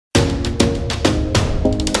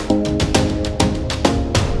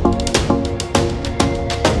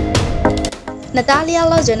Natalia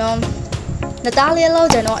Lozano. Natalia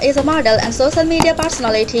Lozano is a model and social media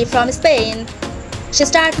personality from Spain. She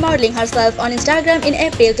started modeling herself on Instagram in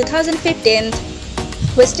April 2015,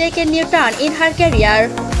 which took a new turn in her career.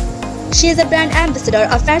 She is a brand ambassador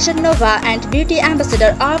of Fashion Nova and beauty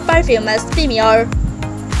ambassador of Perfumes Premier.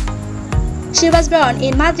 She was born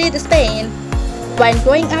in Madrid, Spain. When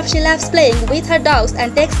growing up, she loves playing with her dogs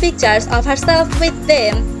and takes pictures of herself with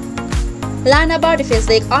them. Lana Body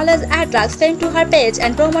Physique always attracts fame to her page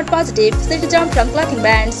and promotes Positive citizen from clothing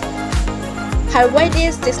brands. Her weight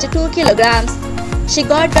is 62 kilograms. She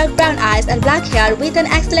got dark brown eyes and black hair with an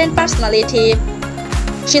excellent personality.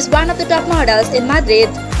 She's one of the top models in Madrid.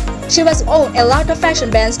 She was owned a lot of fashion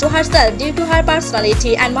brands to herself due to her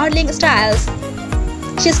personality and modeling styles.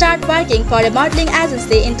 She started working for a modeling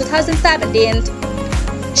agency in 2017.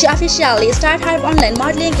 She officially started her online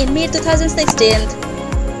modeling in mid-2016.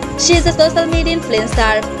 She is a social media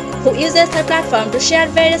influencer who uses her platform to share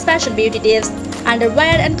various fashion beauty tips,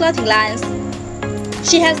 underwear and clothing lines.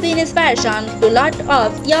 She has been inspiration to a lot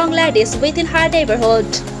of young ladies within her neighborhood.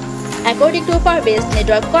 According to Forbes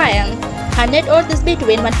network coin, her net worth is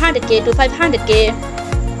between 100k to 500k.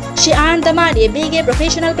 She earned the money being a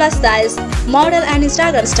professional plus-size model and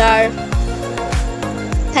Instagram star.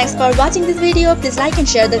 Thanks for watching this video. Please like and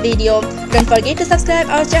share the video. Don't forget to subscribe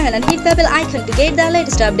our channel and hit the bell icon to get the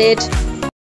latest update.